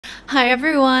Hi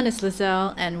everyone, it's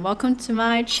Liselle and welcome to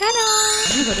my channel!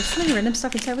 Oh my god, there's so many random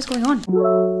stuff inside. What's going on?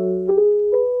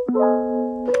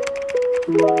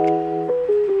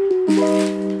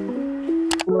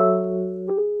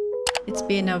 It's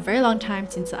been a very long time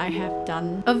since I have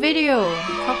done a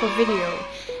proper video.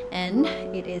 And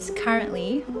it is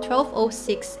currently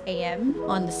 12:06 AM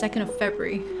on the 2nd of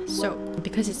February. So,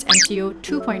 because it's MCO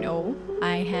 2.0,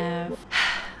 I have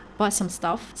bought some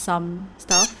stuff.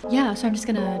 Yeah, so I'm just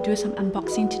gonna do some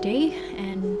unboxing today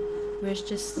and we're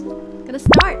just gonna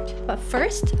start. But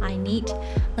first, I need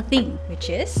a thing,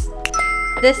 which is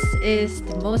this is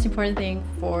the most important thing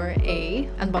for a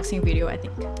unboxing video, I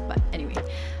think. But anyway,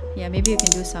 yeah, maybe you can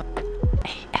do some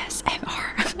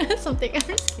ASMR something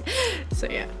else. So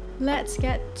yeah, let's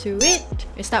get to it.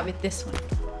 We start with this one.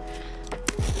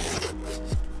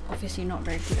 Obviously not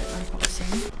very good at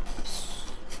unboxing.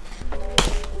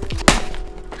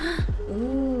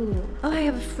 Ooh. Oh, I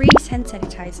have a free hand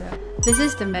sanitizer. This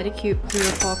is the Medicube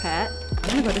Pure pad.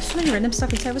 Oh my god, there's so many random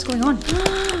stuff inside. What's going on?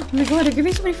 Oh my god, they're giving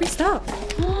me so many free stuff.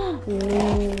 Ooh.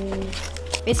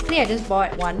 Basically, I just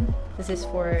bought one. This is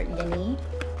for Yenny.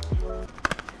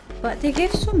 But they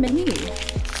gave so many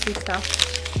free stuff.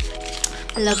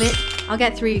 I love it. I'll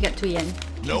get 3, you get 2 yen.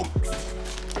 Nope.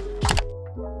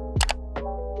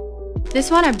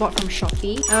 This one I bought from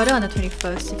Shopee. I ordered on the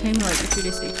 21st. It came like a few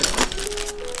days later.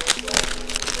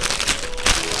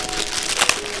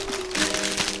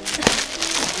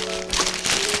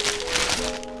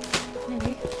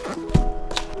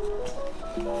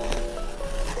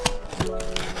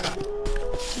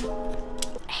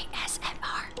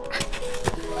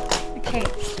 Okay.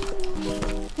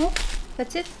 Oh,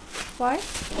 that's it. Why?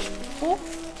 Oh,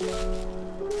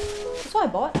 that's what I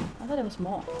bought. I thought there was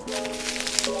more.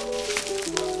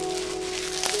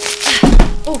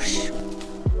 Oh shoot!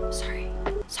 Sorry.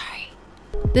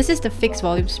 This is the fixed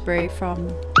volume spray from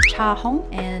CHAHONG,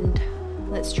 and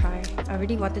let's try. I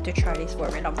really wanted to try this for a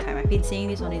very long time. I've been seeing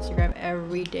this on Instagram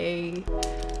every day,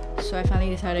 so I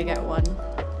finally decided to get one.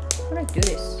 How do I do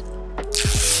this?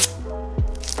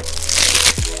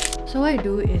 So what I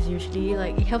do is usually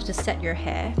like it helps to set your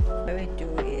hair. What I do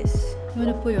is you want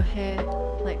to put your hair,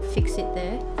 like fix it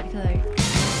there, because like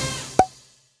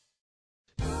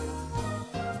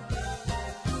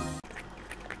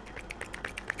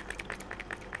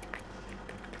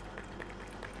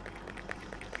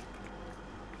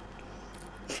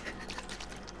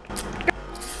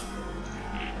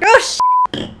oh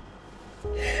shit!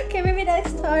 Okay, maybe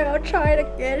next time I'll try it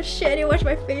again. Shit, I didn't wash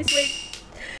my face. Wait.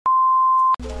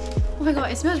 Oh my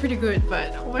god, it smells really good,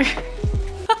 but oh my god.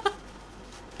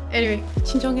 Anyway,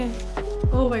 진정해.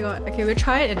 Oh my god. Okay, we'll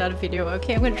try it in another video.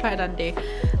 Okay, I'm gonna try it another day,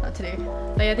 not today.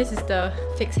 But yeah, this is the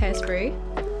fixed hairspray.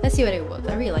 Let's see what it works.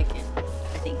 I really like it,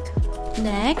 I think.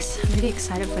 Next, I'm really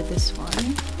excited for this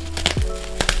one.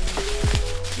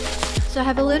 So I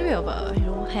have a little bit of a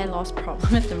hair loss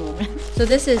problem at the moment. So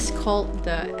this is called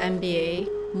the MBA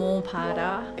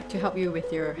to help you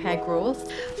with your hair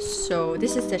growth. So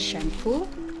this is the shampoo.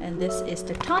 And this is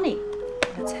the tonic.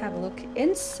 Let's have a look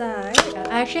inside.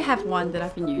 I actually have one that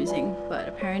I've been using, but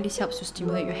apparently this helps to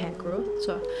stimulate your hair growth.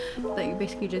 So like you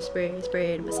basically just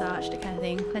spray and massage, that kind of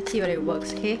thing. Let's see what it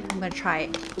works, okay? I'm gonna try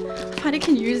it. I finally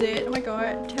can use it. Oh my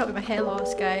god, to help with my hair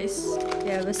loss, guys.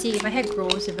 Yeah, we'll see if my hair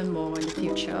grows even more in the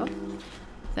future.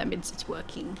 That means it's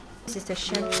working. This is the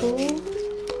shampoo.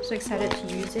 I'm so excited to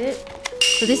use it.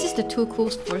 So this is the Too Cool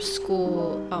for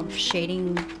School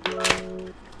shading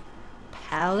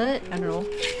palette. I don't know,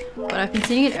 but I've been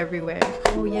seeing it everywhere.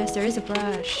 Oh yes, there is a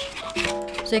brush.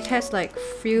 So it has like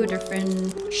 3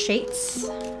 different shades.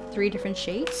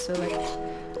 So like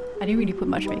I didn't really put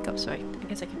much makeup, so I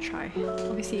guess I can try.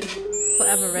 Obviously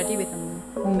forever ready with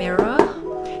a mirror.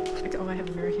 Oh, I have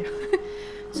a mirror here.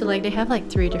 So like they have like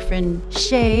 3 different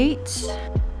shades.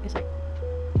 It's like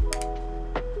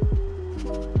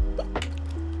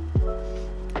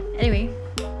anyway,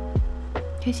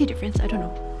 can you see a difference? I don't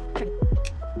know.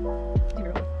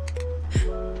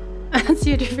 I don't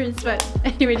see a difference, but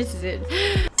anyway, this is it.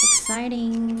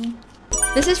 Exciting.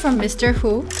 This is from Mr.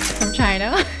 Who from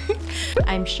China.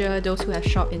 I'm sure those who have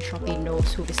shopped in Shopee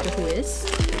knows who Mr. Who is.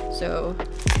 So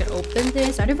you can open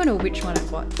this. I don't even know which one I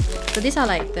bought. So these are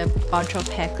like the bunch of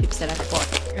hair clips that I've bought.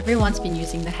 Everyone's been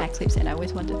using the hair clips and I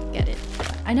always wanted to get it.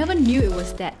 But I never knew it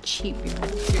was that cheap, you know.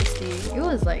 Seriously. It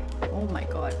was like, oh my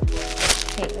god.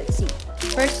 Okay, let's see.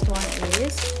 First one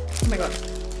is, oh my god.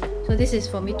 So this is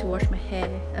for me to wash my hair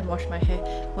and wash my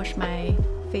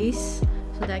face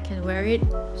so that I can wear it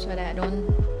so that I don't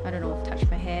know, touch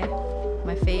my hair,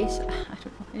 my face. I don't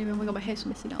know. Anyway, oh my god, my hair is so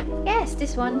messy now. Yes,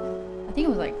 this one. I think it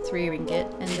was like 3 ringgit.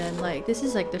 And then like this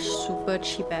is like the super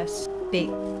cheapest big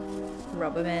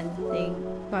rubber band thing.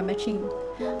 Oh, matching.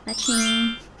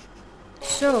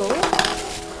 So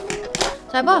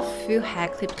I bought a few hair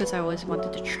clips because I always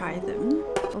wanted to try them.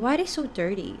 But why are they so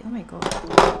dirty? Oh my god.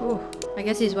 Oh, I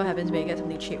guess this is what happens when you get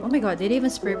something cheap. Oh my god, they didn't even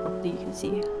spray properly, you can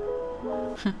see.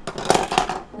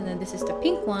 And then this is the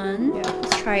pink one. Yeah,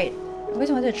 let's try it. I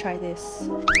always wanted to try this.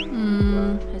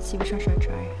 Let's see, which one should I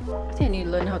try? I think I need to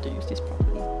learn how to use this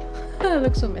properly. It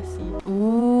looks so messy.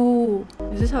 Ooh,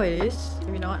 is this how it is?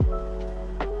 Maybe not.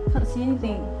 Can't see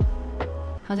anything.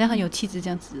 好像很有气质这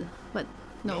样子 but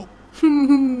no.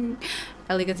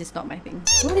 Elegance is not my thing.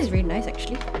 Oh, this is really nice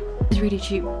actually. It's really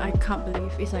cheap. I can't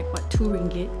believe it's like what, 2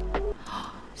 ringgit?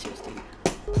 Seriously.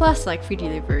 Plus like free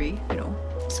delivery, you know.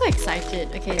 I'm so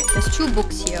excited. Okay, there's 2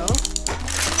 books here.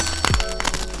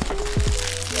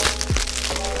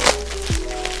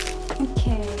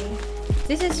 Okay.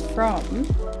 This is from,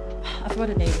 I forgot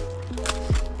the name.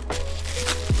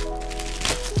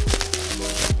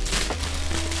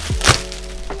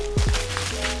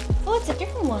 Oh, it's a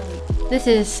different one. This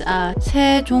is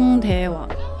CHAHONG.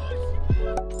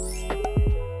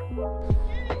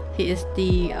 He is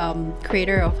the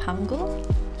creator of Hangul.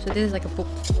 So this is like a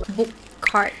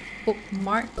bookmark. Oh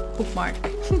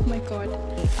my god.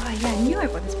 Oh yeah, I knew I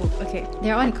bought this book. Okay,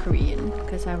 they're all in Korean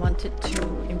because I wanted to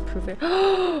improve it.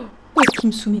 Oh,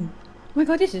 Kim Soo-min. Oh my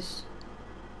god, this is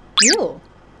real.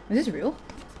 Is this real?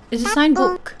 It's a signed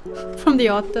book from the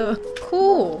author.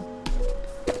 Cool.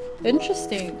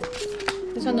 Interesting.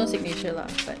 This one no signature lah,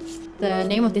 but the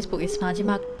name of this book is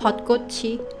마지막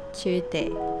벚꽃이 질 때.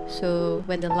 So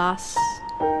when the last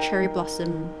cherry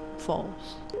blossom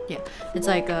falls. Yeah, it's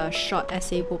like a short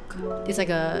essay book. It's like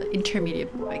a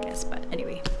intermediate book, I guess. But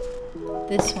anyway,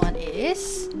 this one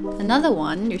is another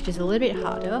one, which is a little bit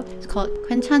harder. It's called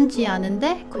괜찮지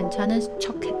않은데 괜찮은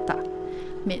척했다.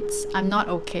 Means I'm not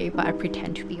okay, but I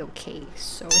pretend to be okay.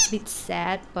 So it's a bit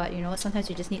sad, but you know, sometimes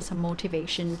you just need some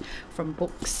motivation from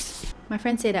books. My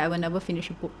friend said that I will never finish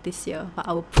a book this year, but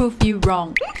I will prove you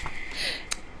wrong.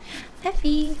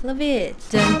 Happy, love it.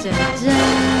 Dun, dun,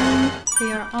 dun.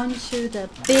 We are on to the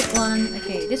big one.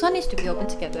 Okay, this one needs to be opened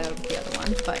together with the other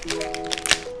one, but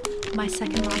my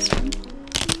second last one.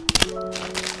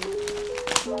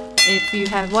 If you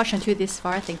have watched until this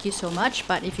far, thank you so much.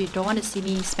 But if you don't want to see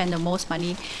me spend the most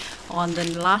money on the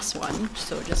last one,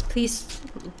 so just please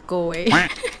go away.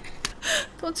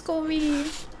 Don't scold me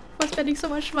for spending so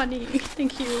much money.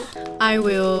 Thank you. I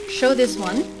will show this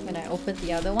one when I open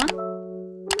the other one.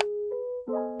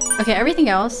 Okay, everything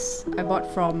else I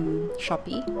bought from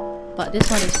Shopee, but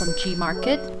this one is from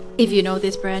Gmarket. If you know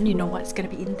this brand, you know what's gonna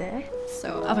be in there.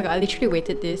 So, oh my god, I literally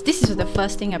waited this. This is the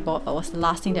first thing I bought, but was the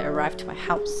last thing that arrived to my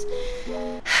house.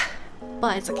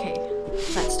 But it's okay.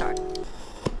 Let's start.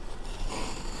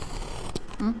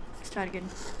 Start again.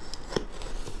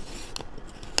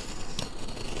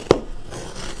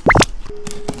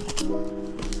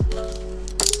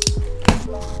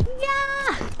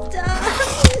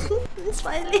 It's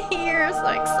finally here. I'm so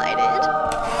excited.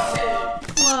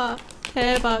 Wow.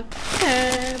 대박.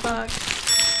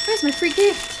 Where's my free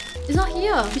gift? It's not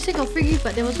here. You said got free gift,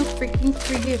 but there was no freaking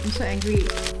free gift. I'm so angry.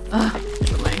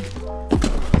 Never mind.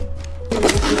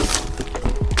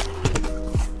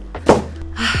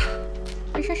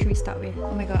 Which one should we start with?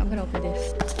 Oh my god, I'm gonna open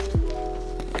this.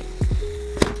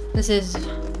 This is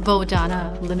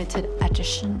Vodana limited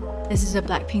edition. This is a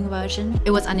Blackpink version.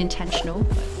 It was unintentional,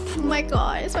 but oh my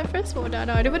god, it's my first Vodana.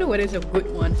 I don't even know whether it's a good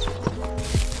one.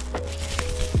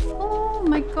 Oh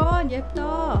my god,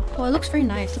 yepta. Oh, it looks very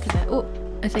nice. Look at that. Oh,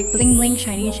 it's like bling bling,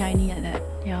 shiny like that.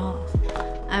 Yeah.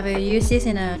 I will use this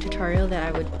in a tutorial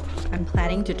that I'm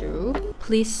planning to do.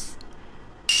 Please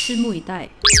stay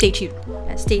tuned.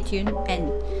 Stay tuned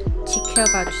and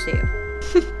지켜봐주세요.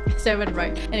 Is that even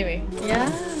right? Anyway,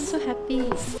 yeah, I'm so happy.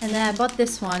 And then I bought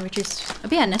this one, which is a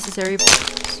bit unnecessary.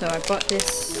 So I bought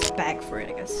this bag for it,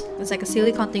 I guess. It's like a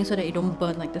silicone thing so that you don't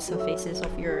burn like the surfaces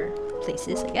of your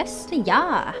places, I guess. So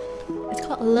yeah, it's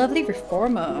called Lovely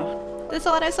Reformer. That's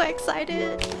why I'm so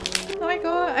excited. Oh my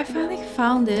god, I finally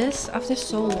found this after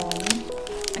so long.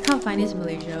 I can't find this in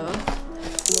Malaysia.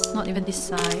 Not even this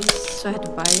size. So I had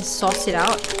to buy it, sauce it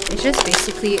out. It's just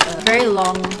basically a very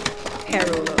long hair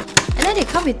roller. And then they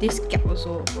come with this cap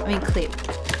also. I mean clip.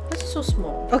 What's so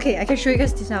small? Okay, I can show you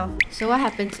guys this now. So what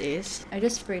happens is, I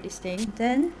just spray this thing.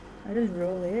 Then, I just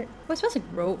roll it. Oh, it smells like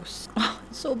rose. Oh,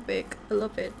 it's so big. I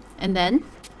love it. And then,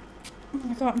 oh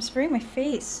my god, I'm spraying my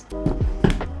face.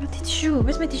 My tissue.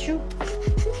 Where's my tissue?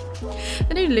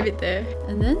 And then you leave it there.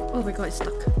 And then, oh my god, it's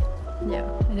stuck. Yeah,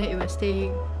 and then it will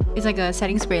stay. It's like a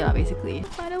setting spray lah, basically.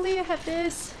 Finally, I have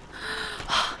this.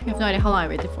 You have no idea how long I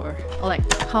waited for, or like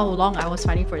how long I was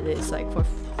fighting for this, like for a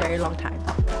very long time.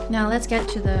 Now let's get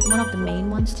to one of the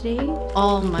main ones today.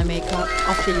 All my makeup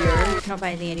of the year. Cannot buy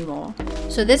anything anymore.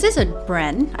 So this is a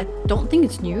brand. I don't think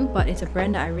it's new, but it's a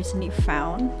brand that I recently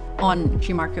found on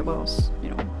Gmarket while I was,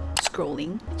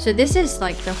 scrolling. So this is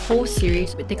like the whole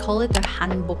series. They call it the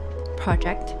Hanbok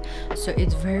project. So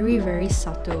it's very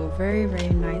subtle, very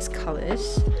nice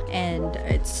colors, and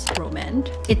it's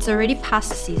Rom&nd. It's already past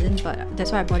the season, but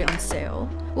that's why I bought it on sale.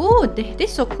 Oh,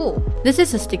 this is so cool. This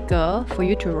is a sticker for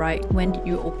you to write when did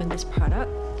you open this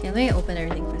product. Okay, let me open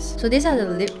everything first. So these are the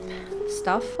lip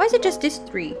stuff. Why is it just these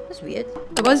three? That's weird.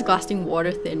 It was glassing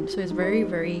water thin, so it's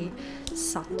very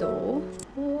subtle.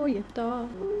 Oh, yepta.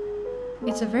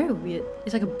 It's a very weird,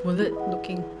 it's like a bullet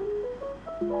looking.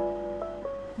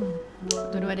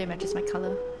 Don't know whether it matches my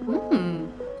color.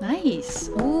 Nice.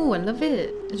 Oh, I love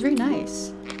it. It's very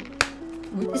nice.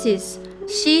 This is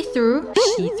see-through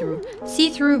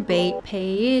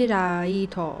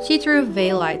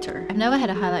veil lighter. I've never had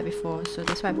a highlight before, so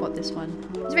that's why I bought this one.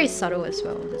 It's very subtle as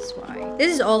well, that's why.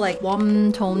 This is all like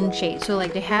warm tone shades, so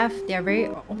like they're very,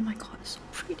 oh my god, it's so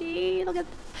pretty. Look at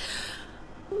that.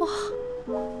 Oh.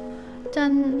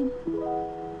 Done.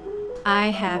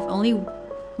 I have only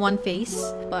one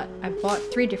face, but I bought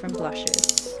 3 different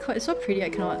blushes. God, it's so pretty, I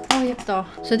cannot. Oh, yep, though.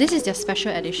 So this is their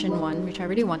special edition one, which I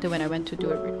really wanted when I went to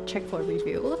do a check for a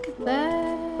review. Look at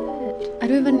that. I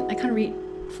can't read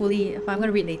fully, but I'm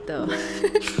gonna read later.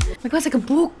 My god, it's like a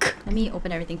book. Let me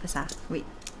open everything first. Wait.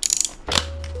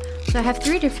 So I have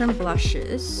 3 different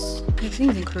blushes. Everything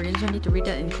is in Korean, so I need to read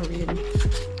that in Korean.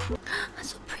 That's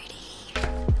so pretty.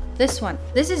 This one.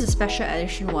 This is a special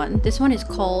edition one. This one is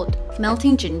called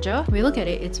Melting Ginger. When you look at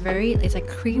it, it's like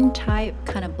cream type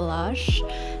kind of blush.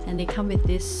 And they come with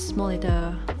this small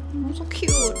little... Oh, so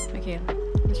cute! Okay,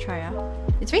 let's try it.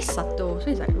 It's very subtle, so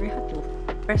it's like very hard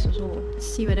to press also. Let's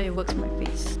see whether it works on my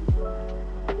face.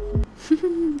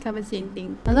 Can't see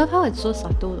anything. I love how it's so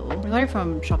subtle though. I got it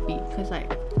from Shopee because like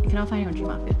you cannot find it on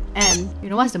Gmarket. And you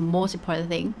know what's the most important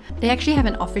thing? They actually have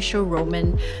an official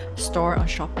Rom&nd store on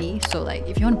Shopee. So like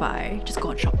if you want to buy, just go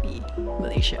on Shopee,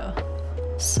 Malaysia.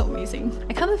 So amazing.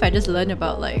 I can't believe I just learned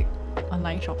about like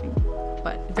online shopping,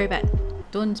 but very bad.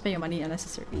 Don't spend your money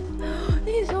unnecessarily.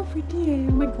 This is so pretty.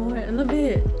 Oh my god, I love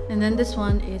it. And then this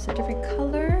one is a different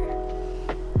color.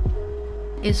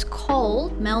 It's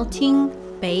called Melting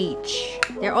Beige.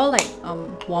 They're all like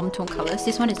warm tone colors.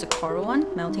 This one is the coral one,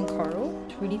 Melting Coral.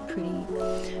 It's really pretty.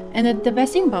 And the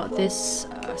best thing about this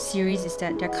series is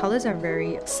that their colors are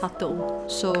very subtle.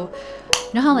 So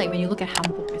you know how like when you look at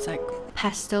Hanbok, it's like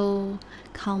pastel,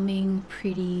 calming,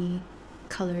 pretty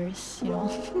colors, you know.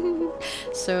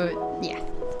 So yeah,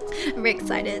 I'm very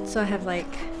excited. So I have like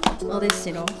all this,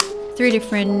 3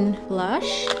 different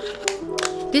blush.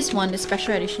 This one, the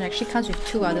special edition, actually comes with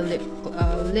 2 other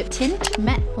lip tint,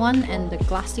 matte one, and the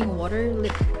glassing water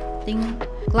lip thing,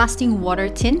 glassing water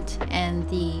tint, and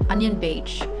the onion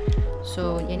beige.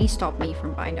 So Yenny stopped me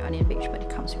from buying the onion beige, but it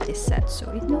comes with this set, so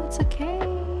it's okay.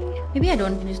 Maybe I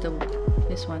don't use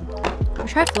this one. I'll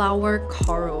try flower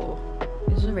coral.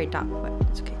 This is very dark, but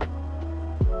it's okay.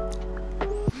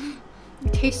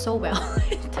 It tastes so well.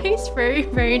 It tastes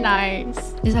very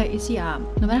nice. It's like, you see, no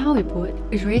matter how we put,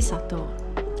 it's very subtle.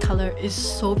 Color is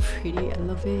so pretty. I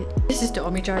love it. This is the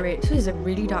Omija red. So it's a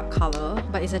really dark color,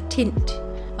 but it's a tint.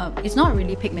 It's not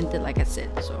really pigmented like I said,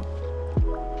 so.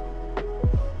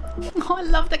 Oh, I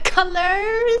love the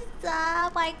colors.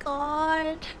 Oh my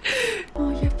god.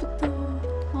 Oh,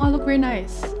 oh, I look very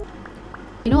nice.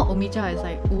 You know, Omija is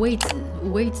like 位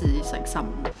置 is like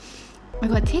some. Oh my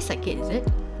god, it tastes like it, is it?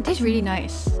 It tastes really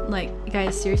nice. Like,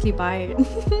 guys, seriously buy it.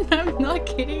 I'm not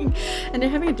kidding. And they're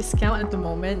having a discount at the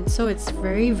moment, so it's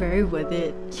very worth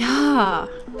it. Yeah!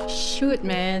 Shoot,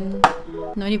 man.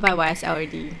 No need to buy YSL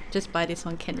already. Just buy this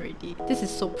one can already. This is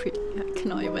so pretty. I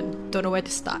cannot even, don't know where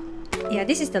to start. Yeah,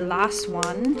 this is the last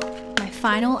one. My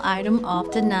final item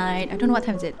of the night. I don't know what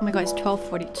time is it. Oh my god, it's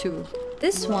 12:42.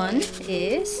 This one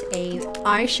is a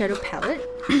eyeshadow palette.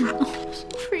 Oh, so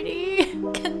pretty.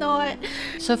 Cannot.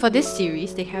 So for this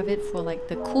series, they have it for like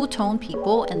the cool tone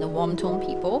people and the warm tone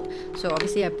people. So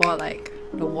obviously I bought like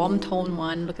the warm tone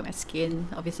one. Look at my skin.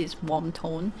 Obviously it's warm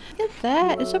tone. Look at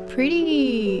that. It's so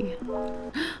pretty.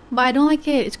 But I don't like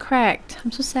it. It's cracked.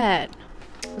 I'm so sad.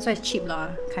 That's why it's cheap lah,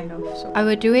 kind of. So I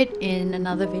will do it in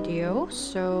another video.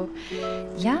 So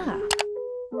yeah.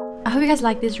 I hope you guys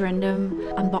like this random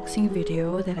unboxing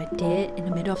video that I did in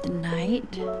the middle of the night.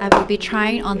 I will be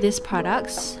trying on these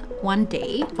products one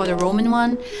day for the Rom&nd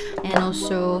one, and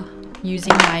also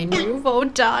using my new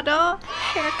Vodana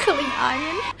hair curling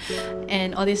iron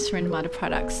and all these random other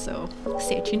products, so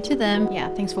stay tuned to them. Yeah,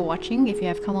 thanks for watching if you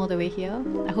have come all the way here.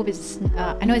 I hope it's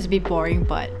I know it's a bit boring,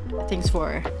 but thanks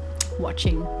for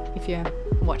watching if you have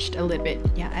watched a little bit.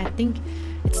 Yeah, I think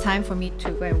it's time for me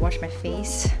to go and wash my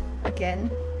face again.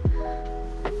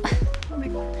 Oh my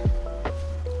god.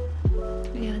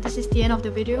 Yeah, this is the end of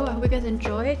the video. I hope you guys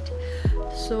enjoyed.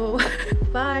 So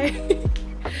bye.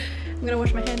 I'm gonna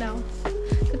wash my hair now.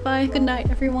 Goodbye, good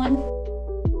night everyone.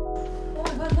 Oh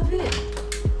my god, I love it.